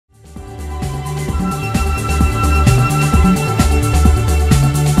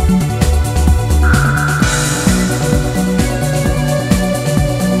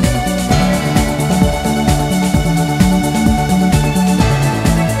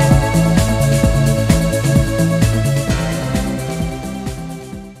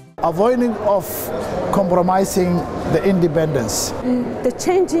avoiding of compromising the independence. The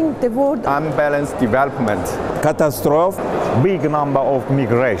changing the world. Unbalanced development. Catastrophe, big number of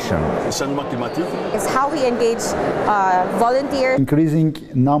migration. Changement climatique. It's how we engage volunteers. Increasing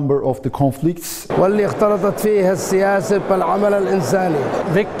number of the conflicts. واللي اختلطت فيها السياسة والعمل الإنساني.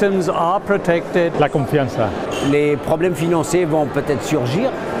 Victims are protected. La confianza. Les problèmes financiers vont peut-être surgir.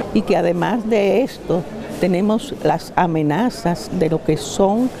 Y que además de esto tenemos las amenazas de lo que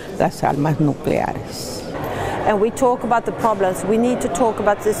son las armas nucleares. And we talk about the problems, we need to talk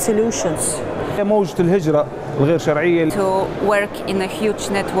about the solutions. موجة الهجرة الغير شرعية. To work in a huge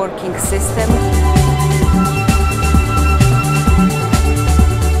networking system.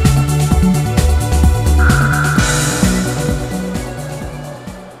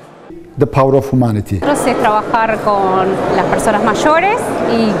 The power of humanity. Es trabajar con las personas mayores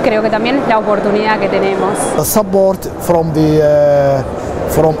y creo que también es la oportunidad que tenemos. The support from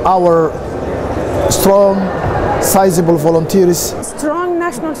our strong, sizable volunteers. Strong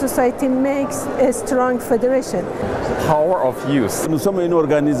national society makes a strong federation. Power of youth. Nous sommes une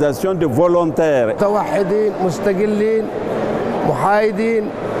organisation de volontaires. متوحدين، مستقلين، محايدين.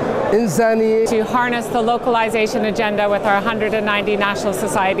 To harness the localization agenda with our 190 national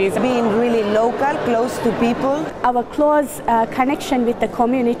societies. Being really local, close to people. Our close connection with the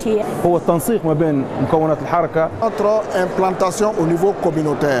community. هو التنسيق ما بين مكونات الحركة. Notre implantation au niveau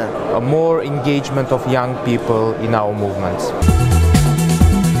communautaire. A more engagement of young people in our movements.